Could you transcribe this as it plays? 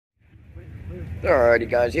Alrighty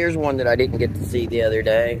guys, here's one that I didn't get to see the other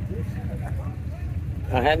day.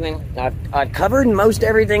 I've covered most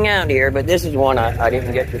everything out here, but this is one I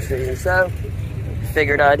didn't get to see, so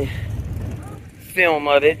figured I'd film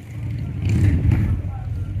of it.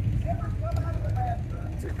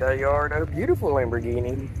 It's a Gallardo, beautiful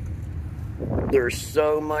Lamborghini. There's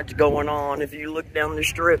so much going on if you look down the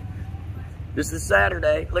strip. This is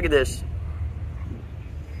Saturday, look at this.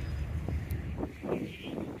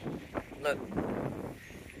 Look.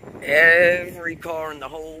 Every car in the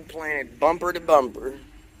whole planet, bumper to bumper.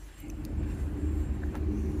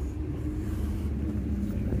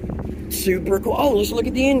 Super cool. Oh, let's look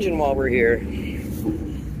at the engine while we're here.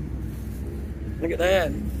 Look at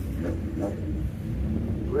that.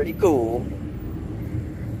 Pretty cool.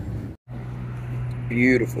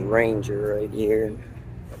 Beautiful Ranger right here.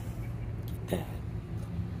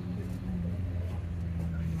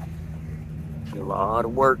 A lot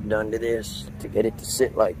of work done to this to get it to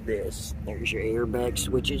sit like this. There's your airbag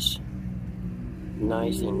switches.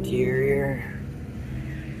 Nice interior.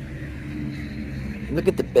 Look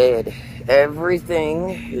at the bed.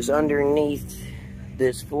 Everything is underneath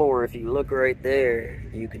this floor. If you look right there,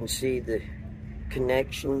 you can see the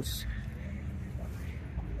connections.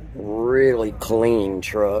 Really clean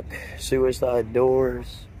truck. Suicide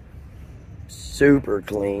doors. Super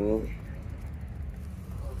clean.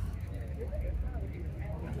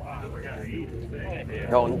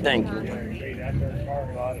 Oh, thank you.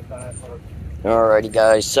 Alrighty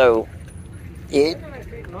guys, so it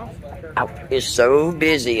is so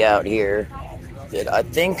busy out here that I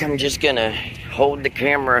think I'm just gonna hold the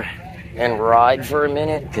camera and ride for a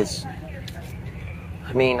minute, because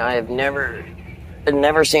I mean I've never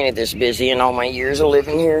seen it this busy in all my years of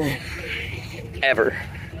living here, ever.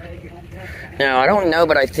 Now I don't know,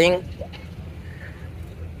 but I think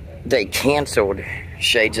they canceled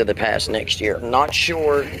Shades of the Past next year. I'm not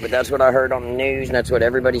sure, but that's what I heard on the news, and that's what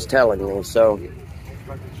everybody's telling me. So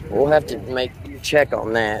we'll have to check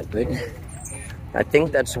on that, but I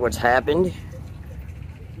think that's what's happened.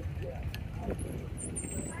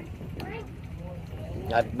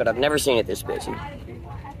 But I've never seen it this busy.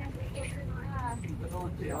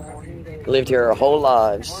 Lived here our whole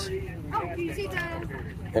lives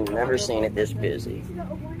and never seen it this busy.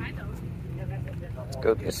 Let's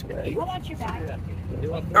go this way.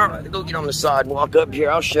 Alright, go get on the sidewalk up here.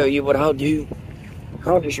 I'll show you what I'll do.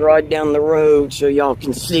 I'll just ride down the road so y'all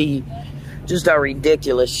can see just how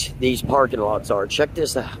ridiculous these parking lots are. Check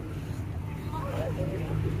this out.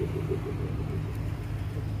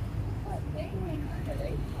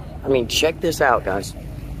 I mean, check this out, guys.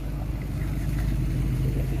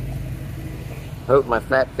 Hope my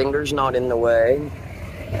fat finger's not in the way.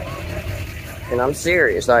 And I'm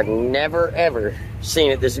serious, I've never ever seen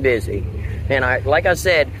it this busy. And like I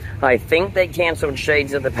said, I think they canceled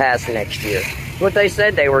Shades of the Past next year. What they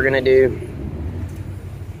said they were gonna do.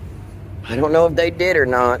 I don't know if they did or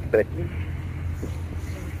not, but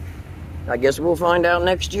I guess we'll find out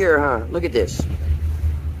next year, huh? Look at this.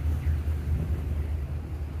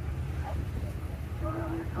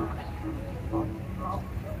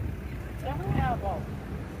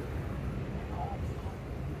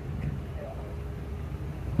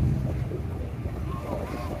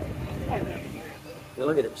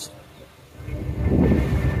 Look at this.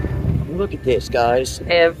 Look at this, guys.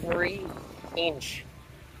 Every inch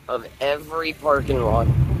of every parking lot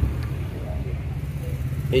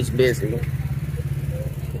is busy.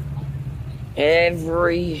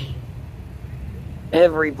 Every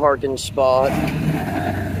parking spot.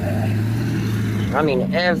 I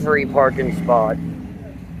mean, every parking spot.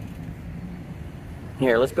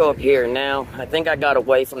 Here, let's go up here now. I think I got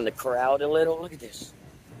away from the crowd a little. Look at this.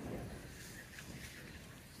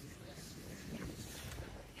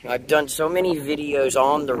 I've done so many videos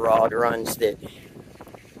on the rod runs that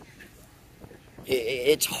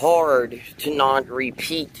it's hard to not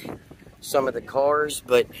repeat some of the cars,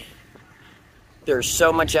 but there's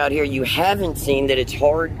so much out here you haven't seen that it's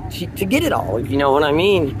hard to get it all, if you know what I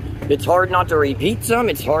mean. It's hard not to repeat some,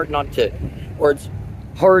 it's hard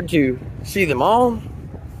to see them all.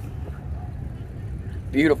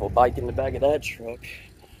 Beautiful bike in the back of that truck.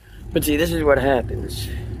 But see, this is what happens.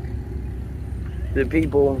 The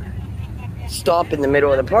people stop in the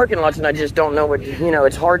middle of the parking lots, and I just don't know what,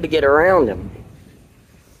 it's hard to get around them.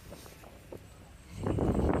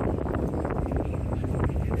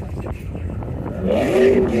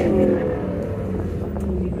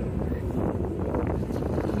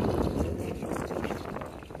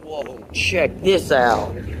 Whoa, check this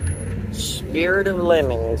out. Spirit of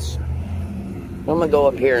Lemons. I'm gonna go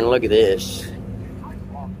up here and look at this.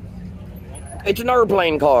 It's an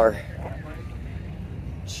airplane car.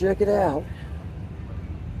 Check it out.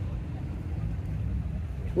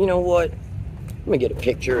 You know what? Let me get a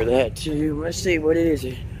picture of that too. Let's see what it is.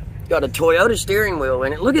 It's got a Toyota steering wheel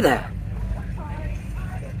in it. Look at that.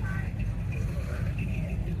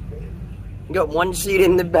 Got one seat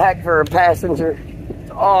in the back for a passenger.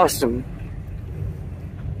 It's awesome.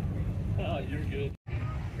 Oh, you're good.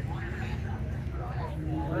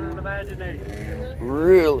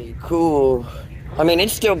 Really cool. I mean,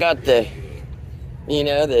 it's still got the, you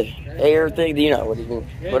know, the air thing, you know,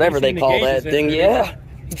 whatever they call that thing. Yeah.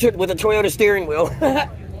 With a Toyota steering wheel.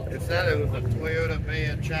 It said it was a Toyota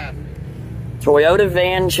van chassis. Toyota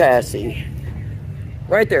van chassis.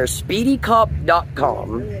 Right there,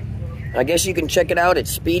 speedycop.com. I guess you can check it out at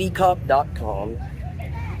speedycop.com.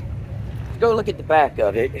 Go look at the back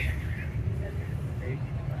of it.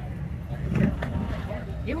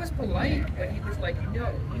 He was polite, but he was like,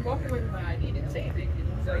 no. He walked away from my ID and didn't say anything.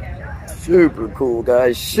 Didn't say Super cool,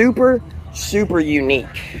 guys. Super, super unique.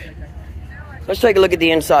 Let's take a look at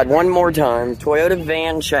the inside one more time. Toyota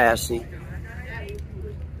van chassis.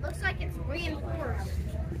 Looks like it's reinforced.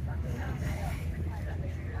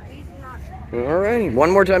 Alright,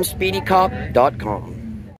 one more time,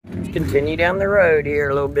 speedycop.com. Let's continue down the road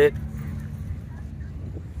here a little bit.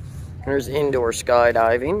 There's indoor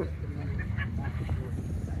skydiving.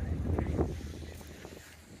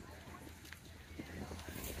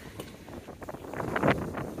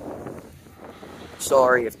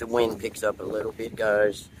 Sorry if the wind picks up a little bit,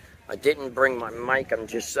 guys. I didn't bring my mic. I'm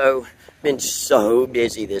just been so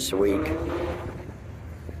busy this week.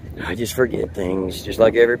 I just forget things, just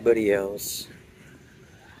like everybody else.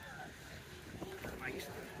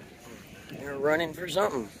 They're running for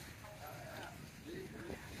something.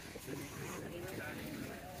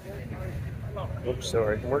 Oops,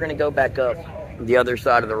 sorry. We're gonna go back up the other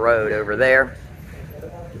side of the road over there.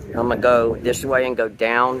 I'm gonna go this way and go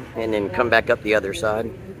down and then come back up the other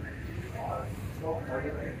side.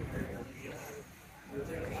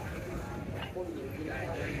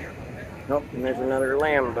 Oh, and there's another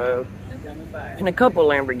Lambo. And a couple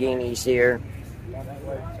Lamborghinis here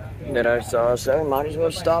that I saw, so might as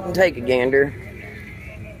well stop and take a gander.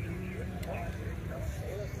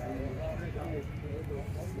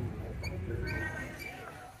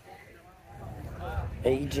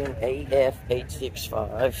 Agent AF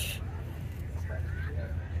 865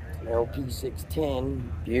 LP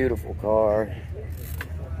 610, beautiful car.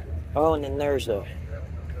 Oh, and then there's a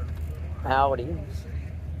Audi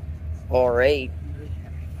R8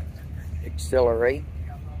 Accelerate,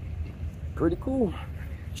 pretty cool.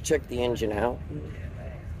 Let's check the engine out.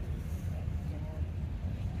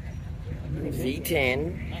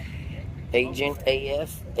 V10 Agent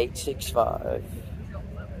AF 865.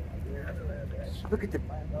 Look at the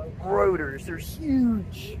rotors, they're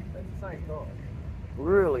huge.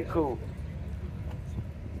 Really cool.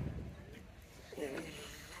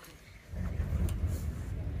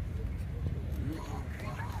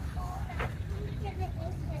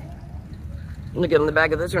 Look on the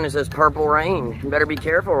back of this one, it says Purple Rain. You better be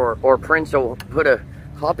careful or Prince will put a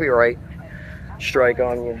copyright strike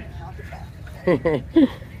on you.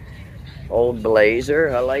 Old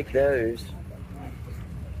Blazer, I like those.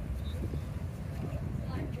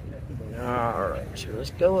 Alright, so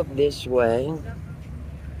let's go up this way.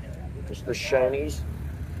 It's the Shoney's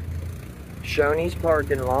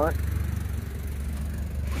parking lot.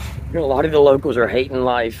 You know, a lot of the locals are hating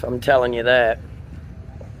life, I'm telling you that.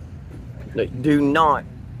 They do not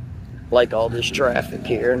like all this traffic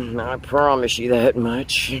here, and I promise you that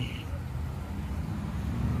much.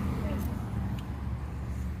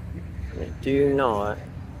 They do not.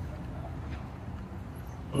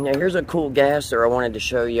 Now here's a cool gasser I wanted to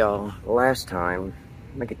show y'all last time.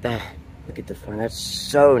 Look at that. Look at the front. That's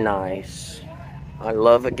so nice. I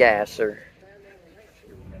love a gasser.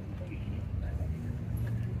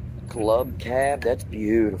 Club cab. That's a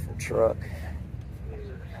beautiful truck.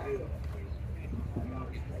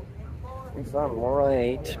 If I'm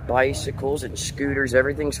right, bicycles and scooters,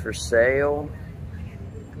 everything's for sale.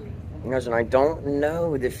 You guys, and I don't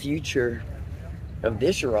know the future of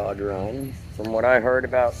this rod run. From what I heard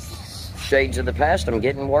about Shades of the Past, I'm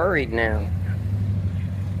getting worried now.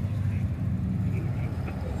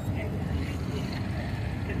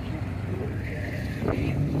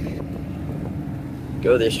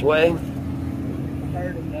 Go this way.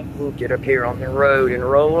 We'll get up here on the road and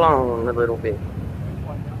roll on a little bit.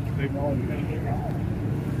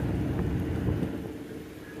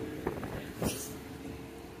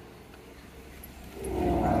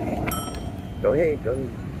 Go ahead, go.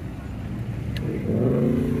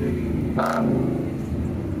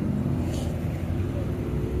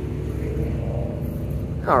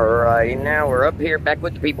 Alrighty, now we're up here back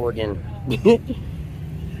with the people again.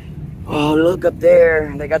 Oh, look up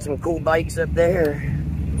there. They got some cool bikes up there.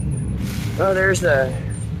 Oh, there's a,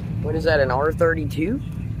 what is that, an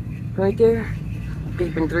R32? Right there?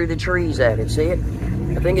 Peeping through the trees at it, see it?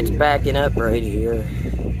 I think it's backing up right here.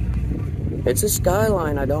 It's a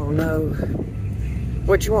Skyline, I don't know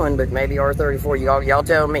which one, but maybe R34, y'all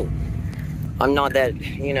tell me. I'm not that,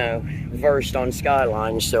 you know, versed on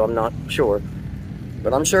Skylines, so I'm not sure.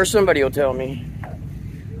 But I'm sure somebody will tell me.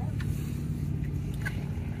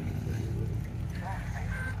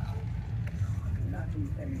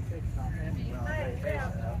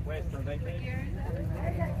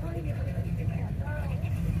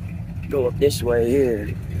 Go up this way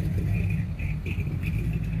here.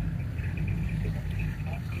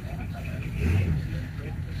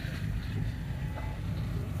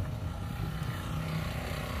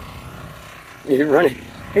 You're running.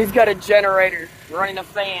 He's got a generator running a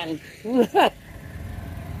fan.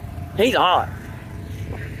 He's hot.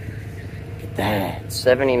 Look at that.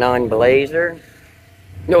 79 Blazer.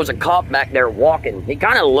 There was a cop back there walking. He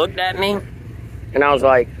kind of looked at me, and I was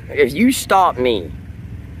like, if you stop me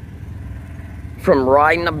from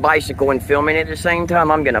riding a bicycle and filming at the same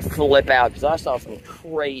time, I'm going to flip out, because I saw some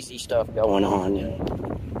crazy stuff going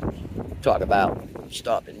on. Talk about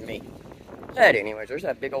stopping me. But anyways, there's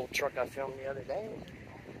that big old truck I filmed the other day.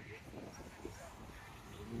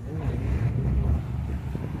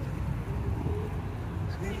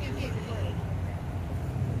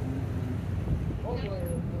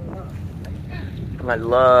 I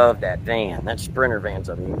love that van. That Sprinter van's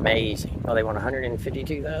amazing. Oh, they want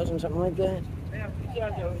 152,000, something like that.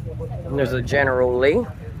 And there's a General Lee.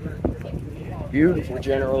 Beautiful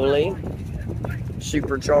General Lee.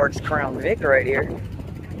 Supercharged Crown Vic right here.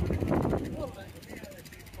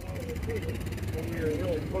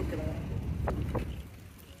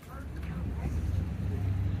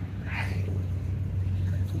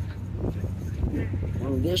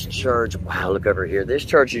 And this church, wow, look over here. This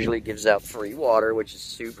church usually gives out free water, which is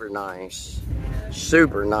super nice.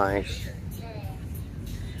 Super nice.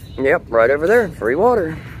 Yep, right over there, free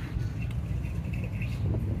water.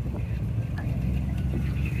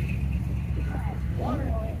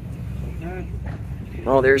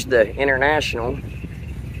 Oh, there's the International.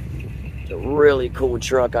 It's a really cool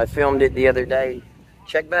truck. I filmed it the other day.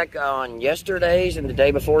 Check back on yesterday's and the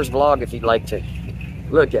day before's vlog if you'd like to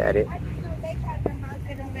look at it.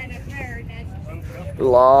 A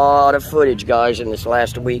lot of footage, guys, in this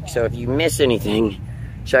last week, so if you miss anything,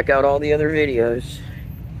 check out all the other videos.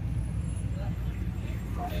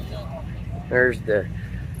 There's the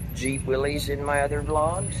Jeep Willys in my other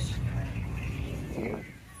vlogs.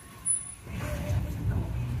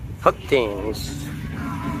 Hook things.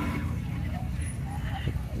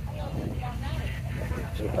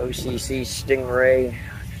 Some OCC Stingray.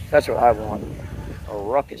 That's what I want. A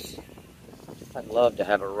ruckus. I'd love to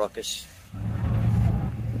have a ruckus.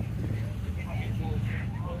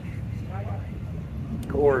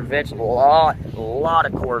 Corvettes, a lot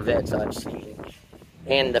of Corvettes I've seen.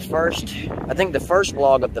 And I think the first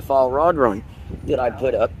vlog of the fall rod run that I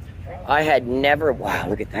put up, I had never, wow,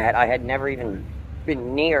 look at that. I had never even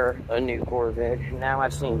been near a new Corvette. Now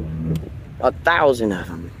I've seen 1,000 of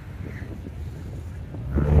them.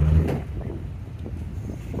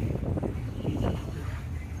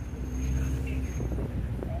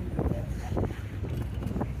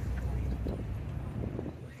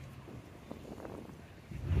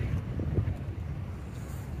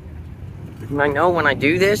 I know when I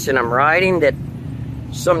do this and I'm riding that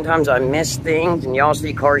sometimes I miss things, and y'all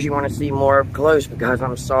see cars you want to see more up close, because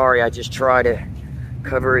I'm sorry, I just try to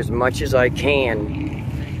cover as much as I can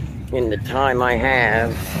in the time I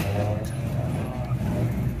have.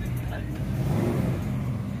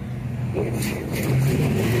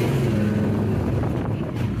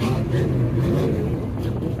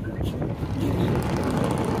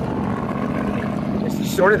 This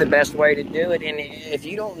is sort of the best way to do it, and if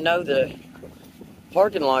you don't know the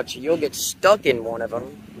parking lots, you'll get stuck in one of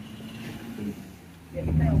them.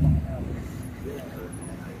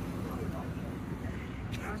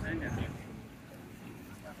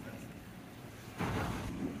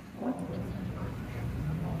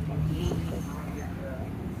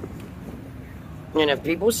 And if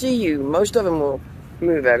people see you, most of them will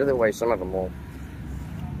move out of the way, some of them won't.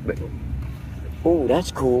 But, oh,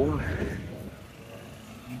 that's cool.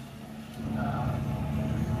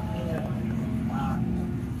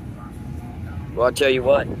 Well, I'll tell you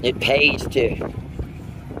what, it pays to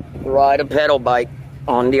ride a pedal bike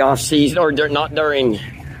on the off season, or not during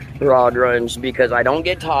rod runs, because I don't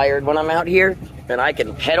get tired when I'm out here, and I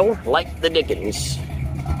can pedal like the dickens.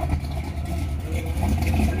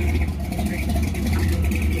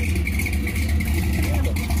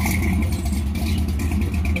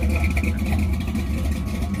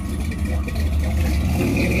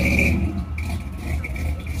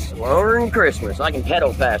 than Christmas. I can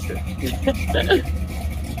pedal faster.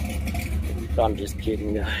 I'm just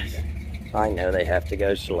kidding, guys. I know they have to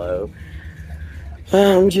go slow.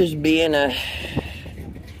 I'm just being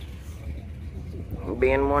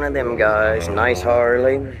one of them guys. Nice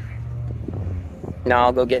Harley. Now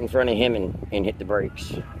I'll go get in front of him and hit the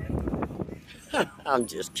brakes. I'm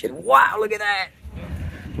just kidding. Wow, look at that.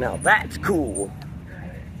 Now that's cool.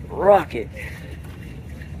 Rocket.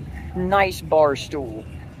 Nice bar stool.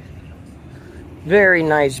 Very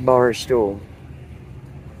nice bar stool.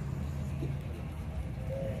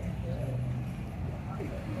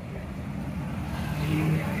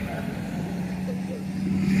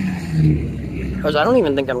 Because I don't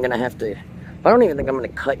even think I'm gonna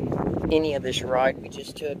cut any of this ride we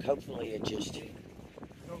just took. Hopefully it just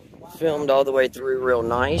filmed all the way through real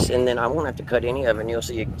nice, and then I won't have to cut any of it, and you'll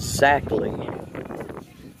see exactly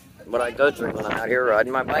what I go through when I'm out here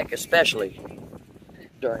riding my bike, especially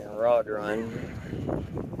during a rod run.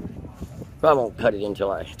 But I won't cut it until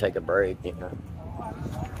I take a break, you know.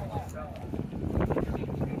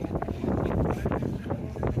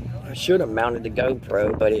 I should have mounted the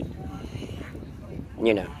GoPro, but it,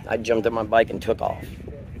 you know, I jumped on my bike and took off.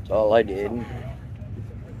 That's all I did.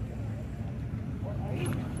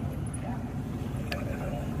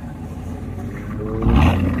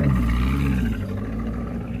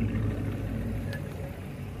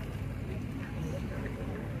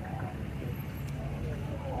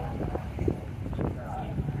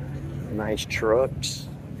 Nice trucks.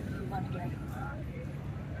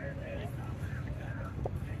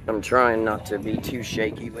 I'm trying not to be too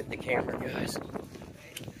shaky with the camera, guys.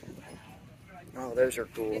 Oh, those are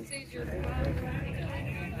cool.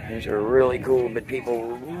 Those are really cool, but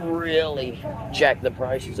people really jack the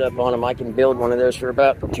prices up on them. I can build one of those for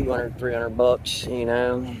about 200, 300 bucks, you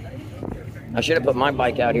know. I should have put my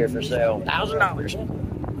bike out here for sale.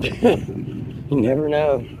 $1,000. You never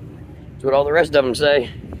know. That's what all the rest of them say.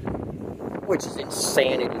 Which is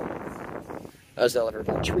insanity. I was telling her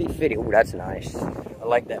about tree fitting. Oh, that's nice. I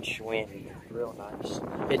like that Schwinn. Real nice.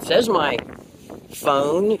 It says my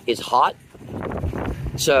phone is hot.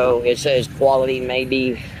 So it says quality may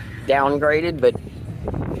be downgraded, but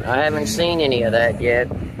I haven't seen any of that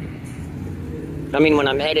yet. I mean, when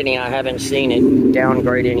I'm editing, I haven't seen it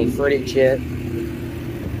downgrade any footage yet.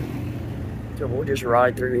 So we'll just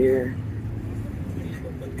ride through here.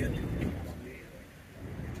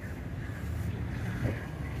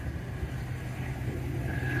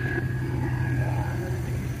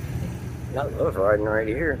 I love riding right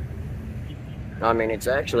here. I mean, it's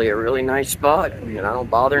actually a really nice spot, and I don't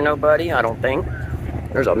bother nobody, I don't think.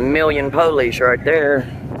 There's a million police right there.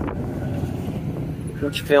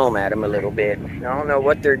 Let's film at them a little bit. I don't know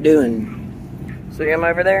what they're doing. See them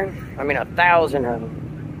over there? I mean, 1,000 of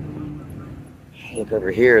them. Look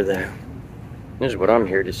over here, though. This is what I'm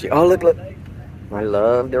here to see. Oh, look, look. I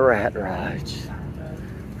love the rat rides.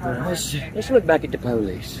 Let's look back at the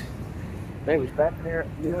police. They was back there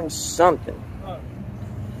doing something.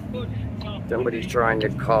 Somebody's trying to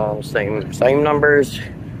call, same numbers.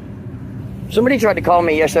 Somebody tried to call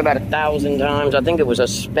me yesterday about 1,000 times. I think it was a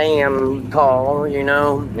spam call, you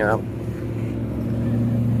know. Yeah.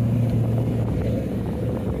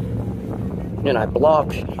 And I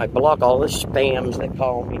block all the spams that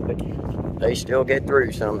call me, but they still get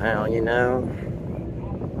through somehow, you know.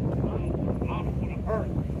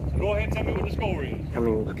 Go ahead and tell me what the score is. I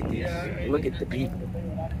mean, look at this. Look at the people.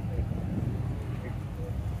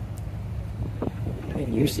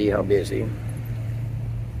 And you see how busy.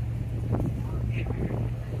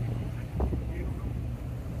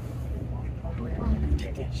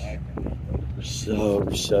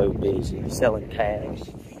 So busy. Selling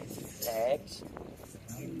tags. Tags.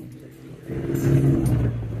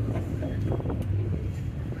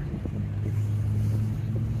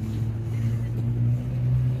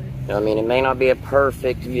 I mean, it may not be a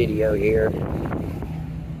perfect video here,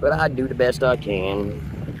 but I do the best I can.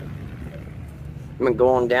 I'm gonna go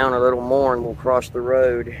on down a little more and we'll cross the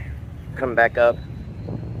road, come back up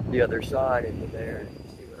the other side into there.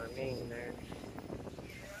 See what I mean there?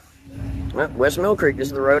 Well, West Mill Creek, this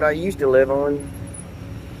is the road I used to live on.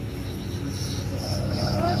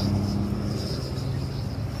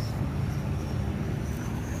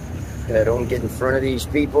 I don't get in front of these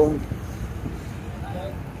people.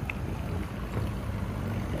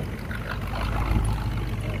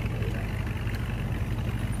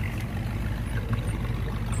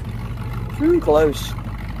 Too close.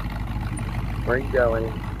 Where are you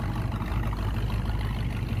going?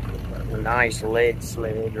 Nice lead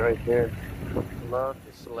sled right there. Love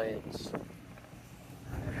the sleds.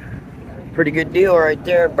 Pretty good deal right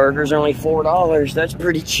there. Burgers are only $4. That's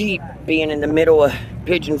pretty cheap, being in the middle of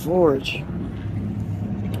Pigeon Forge.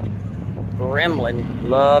 Gremlin.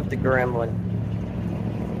 Love the Gremlin.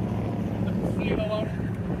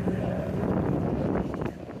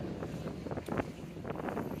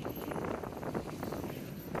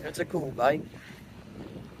 That's a cool bike.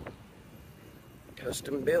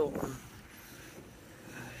 Custom built.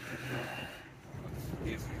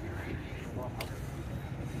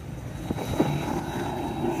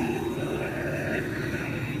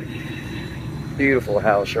 Beautiful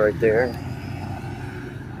house right there.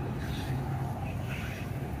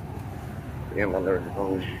 Yeah, I'm on the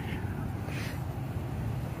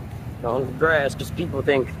grass because people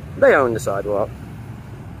think they own the sidewalk.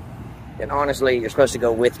 And honestly, you're supposed to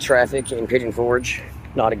go with traffic in Pigeon Forge,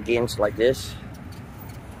 not against like this.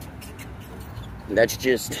 And that's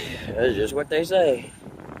just what they say.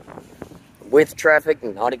 With traffic,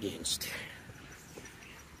 not against.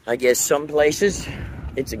 I guess some places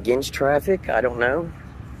it's against traffic, I don't know.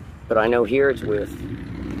 But I know here it's with.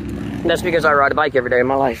 And that's because I ride a bike every day of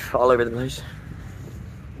my life, all over the place.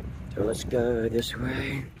 So let's go this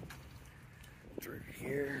way. Through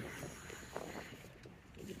here.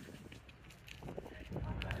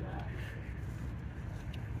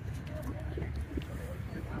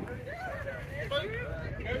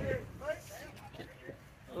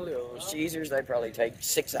 Little Caesars, they probably take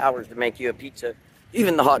 6 hours to make you a pizza.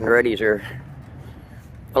 Even the hot and readies are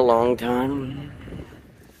a long time.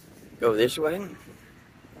 Go this way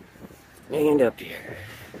and up here.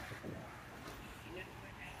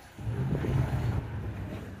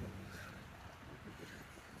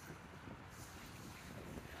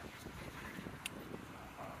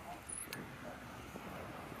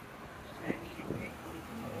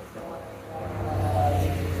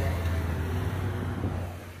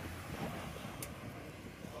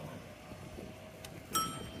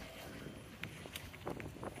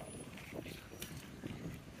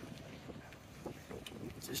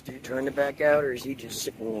 Is this dude trying to back out, or is he just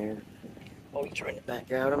sitting there? Oh, he's trying to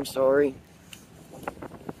back out, I'm sorry.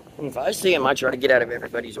 And if I see him, I try to get out of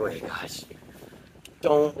everybody's way, guys.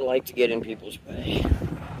 Don't like to get in people's way.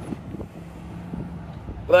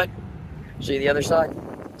 But, see the other side?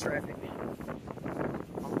 Traffic.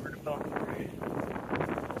 Bumper to bumper.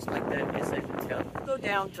 It's like that, is it? Go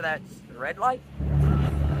down to that red light.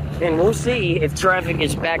 And we'll see if traffic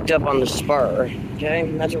is backed up on the spur. Okay,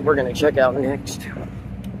 that's what we're gonna check out next.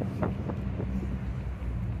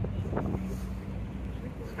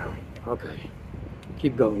 Okay,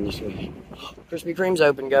 keep going this way. Krispy Kreme's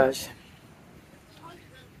open, guys.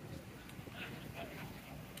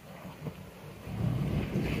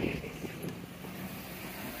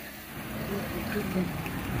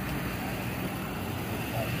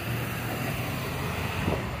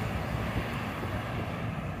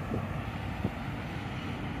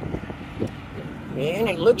 And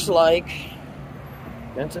it looks like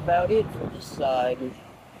that's about it for this side.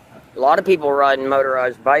 A lot of people riding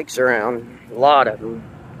motorized bikes around. A lot of them.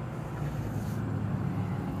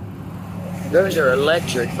 Those are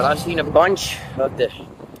electric, but I've seen a bunch of the,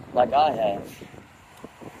 like I have.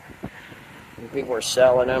 And people are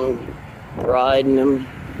selling them, riding them.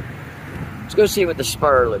 Let's go see what the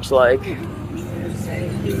spur looks like.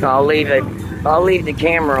 I'll leave the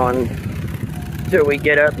camera on till we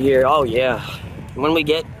get up here. Oh yeah. When we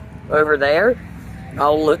get over there,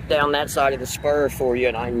 I'll look down that side of the spur for you,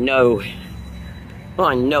 and I know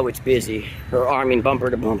it's busy. Or I mean bumper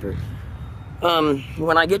to bumper.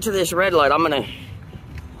 When I get to this red light, I'm gonna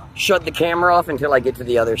shut the camera off until I get to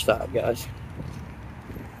the other side, guys.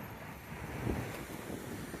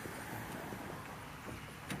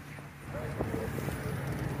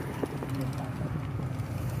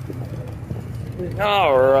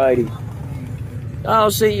 Alrighty.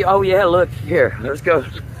 I'll see you. Oh yeah, look here. Let's go.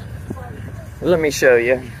 Let me show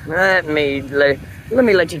you. Let me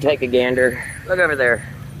let you take a gander. Look over there.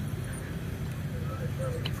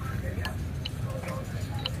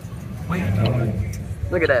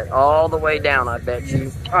 Look at that, all the way down, I bet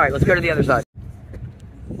you. All right, let's go to the other side.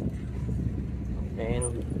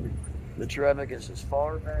 And the traffic is as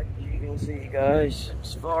far back as you can see, guys.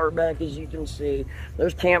 As far back as you can see.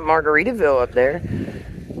 There's Camp Margaritaville up there.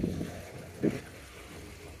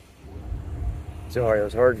 Sorry, it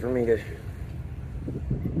was hard for me to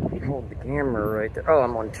hold the camera right there. Oh,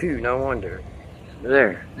 I'm on 2, no wonder.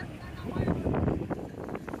 There.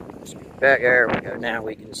 Back there we go. Now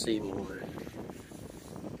we can see more.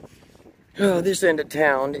 Oh, this end of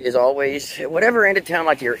town is always, whatever end of town,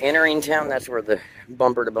 like you're entering town, that's where the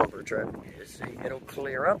bumper to bumper traffic is. See, it'll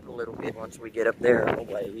clear up a little bit once we get up there a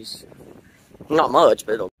ways. Not much,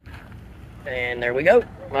 but it'll. And there we go.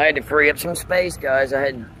 I had to free up some space, guys. I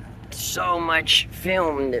had so much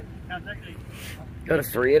film that gotta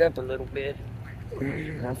free it up a little bit.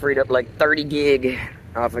 I freed up like 30 gig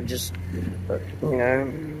off of just, you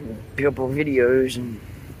know, couple videos and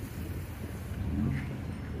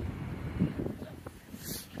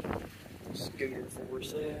scooter for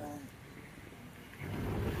sale.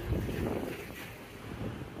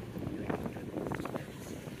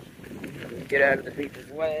 Get out of the people's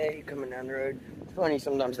way, coming down the road. It's funny,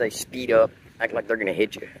 sometimes they speed up, act like they're gonna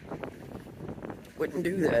hit you. Wouldn't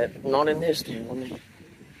do that, not in this town.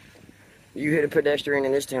 You hit a pedestrian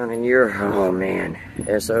in this town and you're, oh man,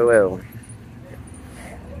 SOL.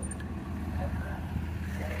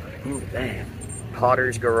 Look at that.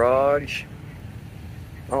 Potter's Garage.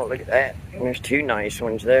 Oh, look at that. There's two nice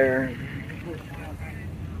ones there.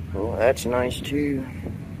 Oh, that's nice too.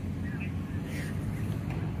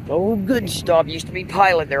 Oh, Good Stop used to be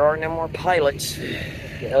Pilot. There are no more Pilots.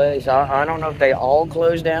 I don't know if they all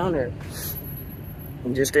closed down or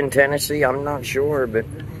just in Tennessee. I'm not sure, but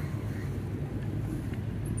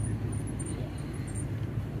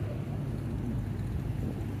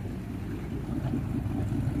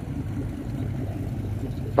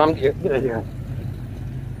I'm good here.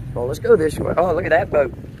 Well, let's go this way. Oh, look at that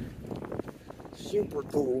boat. Super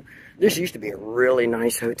cool. This used to be a really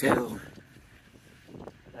nice hotel.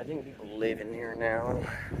 I think people live in here now,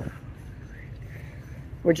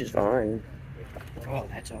 which is fine. Oh,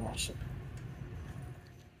 that's awesome.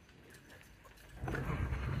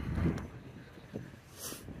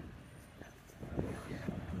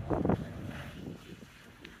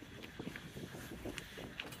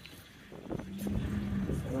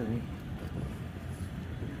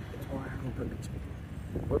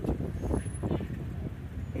 Whoops.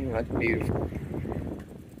 That's beautiful.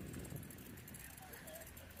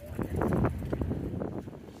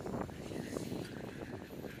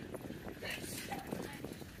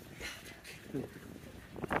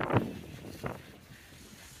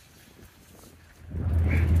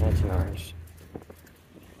 That's nice.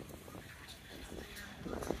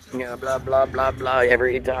 Yeah, blah, blah, blah, blah.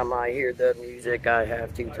 Every time I hear the music, I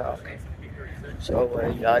have to talk. So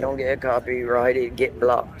I don't get copyrighted, get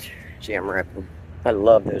blocked. See, I'm rapping. I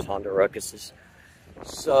love those Honda Ruckuses.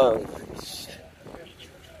 So,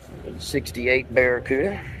 68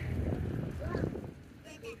 Barracuda.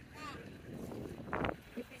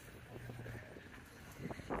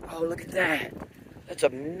 Oh, look at that. That's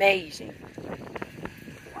amazing.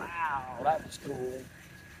 Wow, that was cool.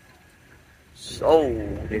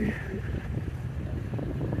 Sold.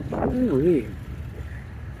 Ooh,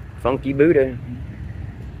 Funky Buddha.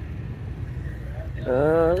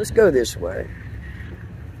 Let's go this way.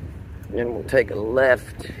 Then we'll take a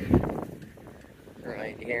left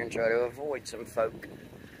right here and try to avoid some folk.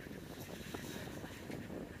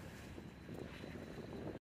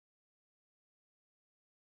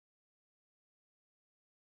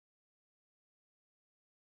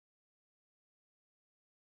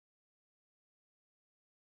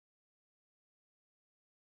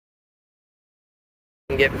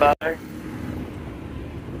 Get by.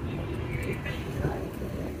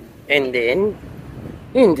 And then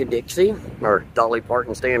into Dixie, or Dolly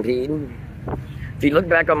Parton Stampede. If you look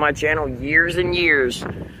back on my channel years and years,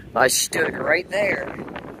 I stood right there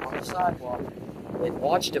on the sidewalk and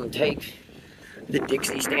watched them take the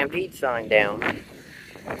Dixie Stampede sign down.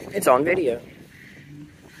 It's on video.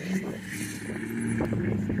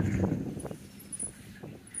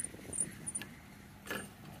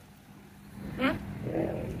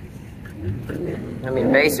 I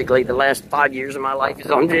mean, basically, the last 5 years of my life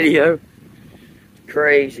is on video.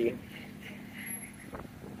 Crazy.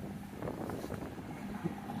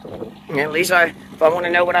 At least if I want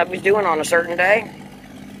to know what I was doing on a certain day,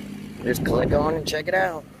 just click on and check it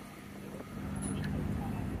out.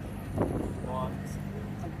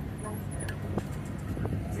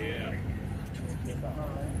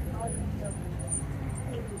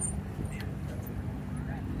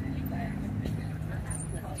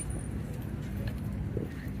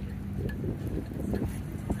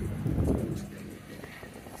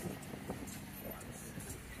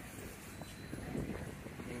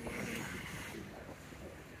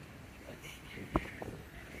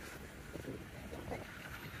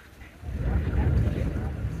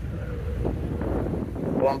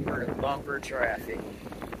 Bumper to bumper traffic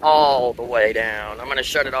all the way down. I'm gonna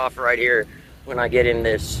shut it off right here when I get in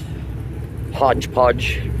this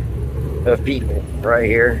hodgepodge of people right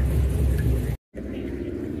here.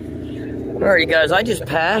 Alright, you guys, I just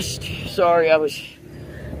passed. Sorry, I was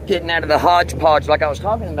getting out of the hodgepodge like I was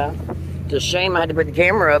talking about. It's a shame I had to put the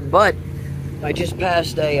camera up, but I just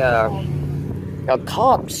passed a A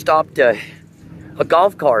cop stopped a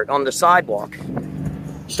golf cart on the sidewalk.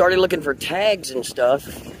 Started looking for tags and stuff.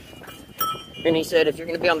 And he said, if you're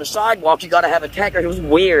going to be on the sidewalk, you got to have a tag. It was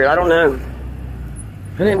weird. I don't know.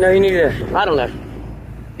 I didn't know you needed to. I don't know.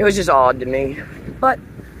 It was just odd to me. But,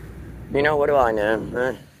 you know, what do I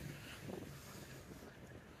know?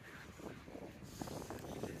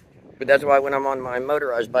 But that's why when I'm on my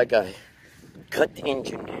motorized bike, I cut the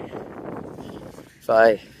engine. If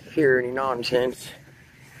I hear any nonsense,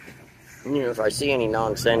 you know, if I see any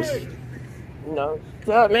nonsense, you know, what's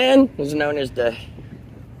up, man? It's known as the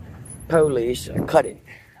police. I cut it.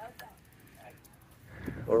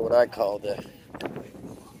 Or what I call the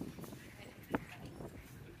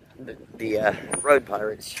road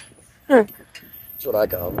pirates. That's what I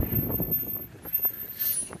call them.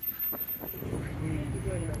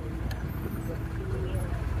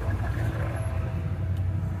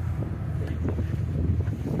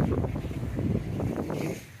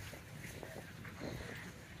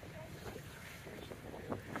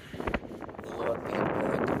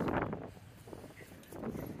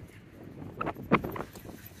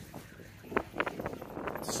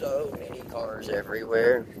 So many cars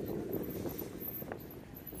everywhere.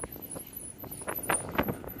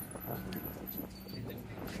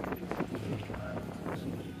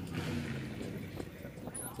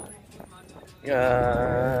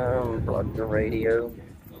 Plug the radio.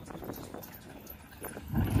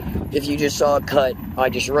 If you just saw a cut, I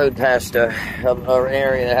just rode past an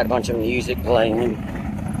area that had a bunch of music playing.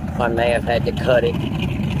 I may have had to cut it.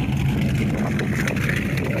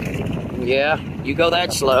 Yeah, you go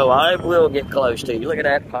that slow, I will get close to you. Look at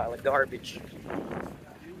that pile of garbage.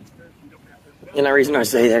 And the reason I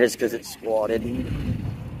say that is because it's squatted.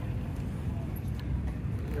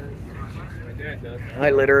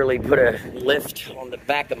 I literally put a lift on the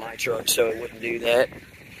back of my truck so it wouldn't do that.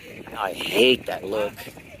 I hate that look.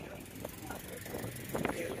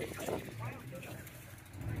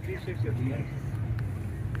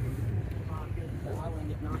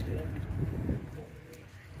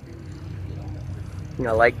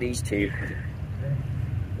 I like these two.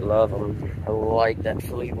 Love them. I like that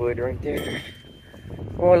Fleetwood right there.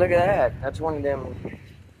 Oh, look at that. That's one of them.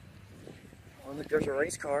 Oh, look, there's a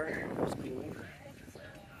race car. That's cool.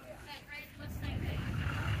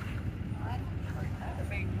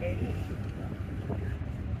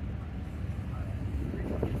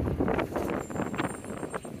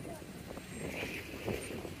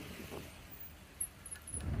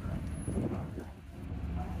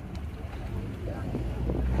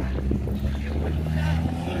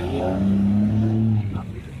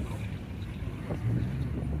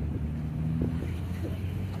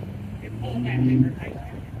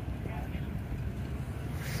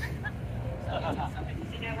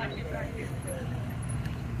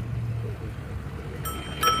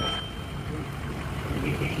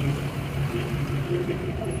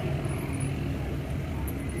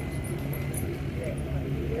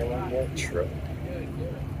 Truck.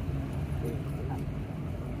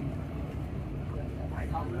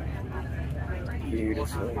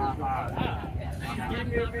 Beautiful.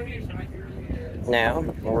 Now,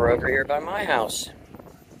 we're over here by my house.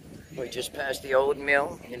 We just passed the old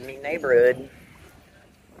mill in the neighborhood.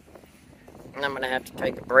 And I'm going to have to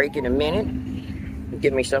take a break in a minute and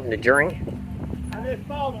get me something to drink.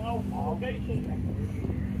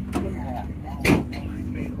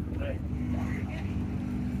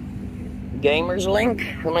 Gamers Link.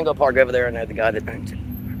 I'm going to go park over there. I know the guy that owns it.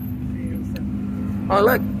 Oh,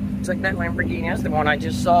 look. It's like that Lamborghini. That's the one I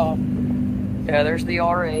just saw. Yeah, there's the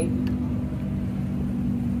R8.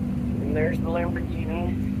 And there's the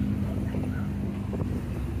Lamborghini.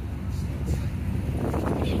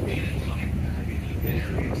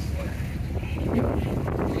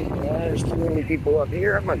 There's too many people up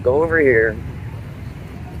here. I'm gonna go over here.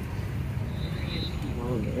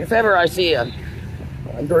 If ever I see a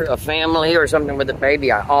family or something with a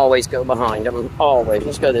baby, I always go behind them. Always.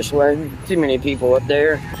 Let's go this way. Too many people up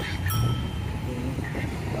there.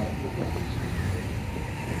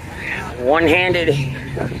 One-handed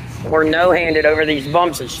or no-handed over these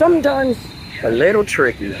bumps is sometimes a little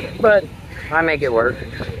tricky, but I make it work.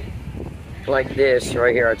 Like this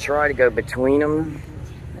right here. I try to go between them.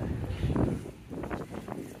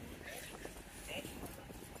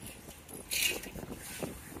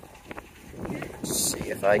 Let's see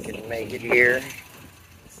if I can make it here.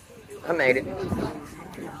 I made it.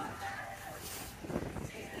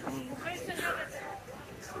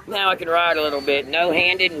 Now I can ride a little bit,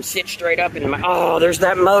 no-handed, and sit straight up in my... Oh, there's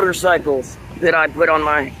that motorcycle that I put on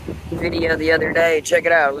my video the other day. Check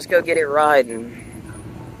it out. Let's go get it riding.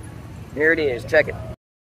 Here it is. Check it.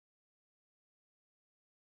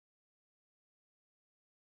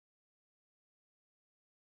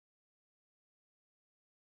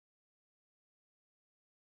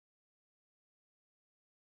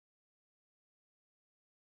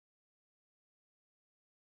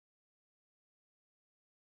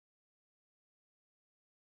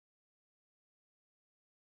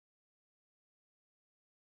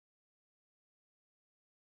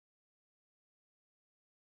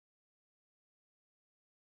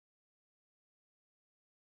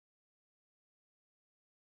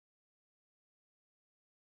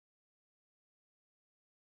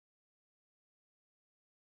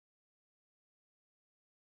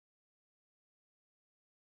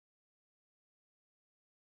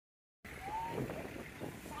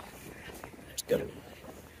 Go.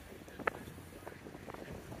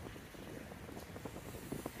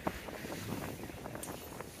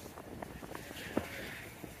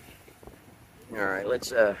 All right,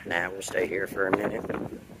 let's, we'll stay here for a minute.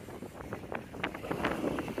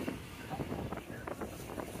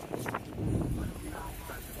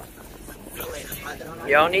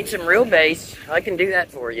 Y'all need some real bass. I can do that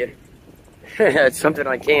for you. That's something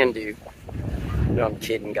I can do. No, I'm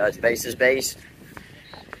kidding, guys. Bass is bass.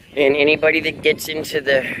 And anybody that gets into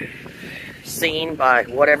the scene by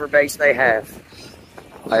whatever bass they have,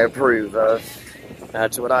 I approve of.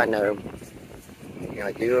 That's what I know.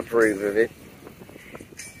 I do approve of it.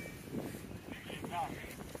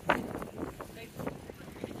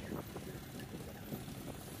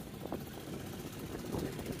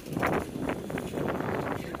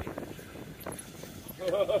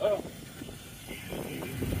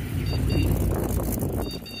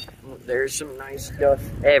 There's some nice stuff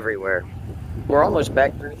everywhere. We're almost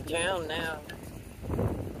back through the town now.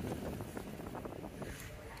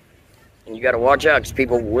 And you gotta watch out because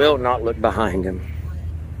people will not look behind them.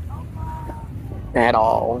 At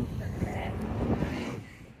all.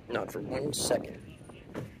 Not for 1 second.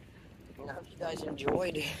 I hope you guys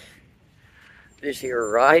enjoyed this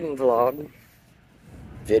here riding vlog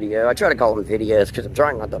video. I try to call them videos because I'm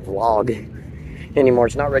trying not to vlog anymore.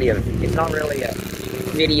 It's not really a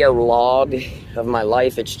video log of my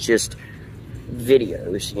life. It's just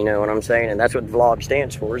videos, you know what I'm saying? And that's what vlog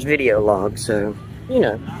stands for, is video log. So, you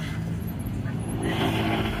know.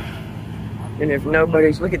 And if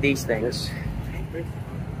nobody's, look at these things.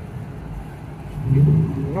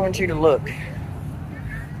 I want you to look.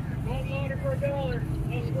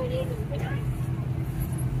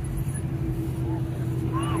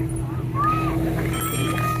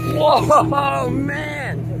 Whoa,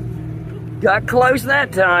 man! Got close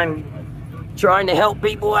that time. Trying to help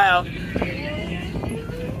people out.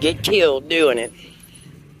 Get killed doing it.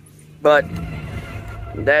 But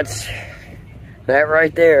that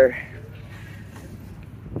right there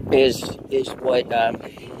is what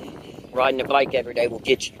riding a bike every day will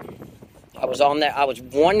get you. I was on that. I was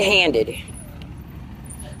one-handed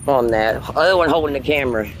on that. The other one holding the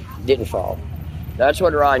camera didn't fall. That's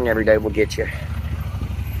what riding every day will get you.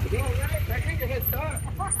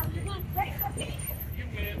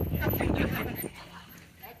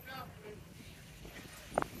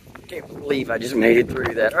 Can't believe I just made it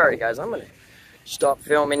through that. Alright guys, I'm gonna stop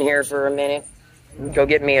filming here for a minute. Go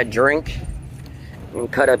get me a drink and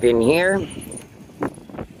cut up in here.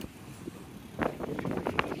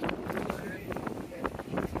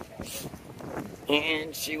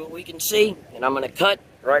 And see what we can see. And I'm gonna cut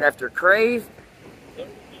right after Crave.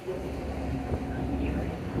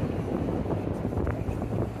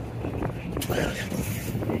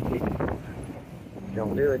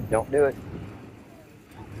 Don't do it, don't do it.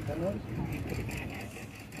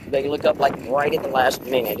 They look up like right at the last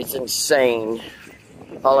minute. It's insane.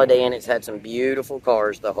 Holiday Inn has had some beautiful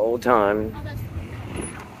cars the whole time.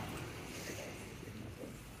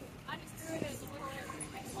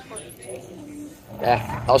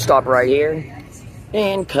 Yeah, I'll stop right here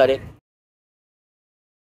and cut it.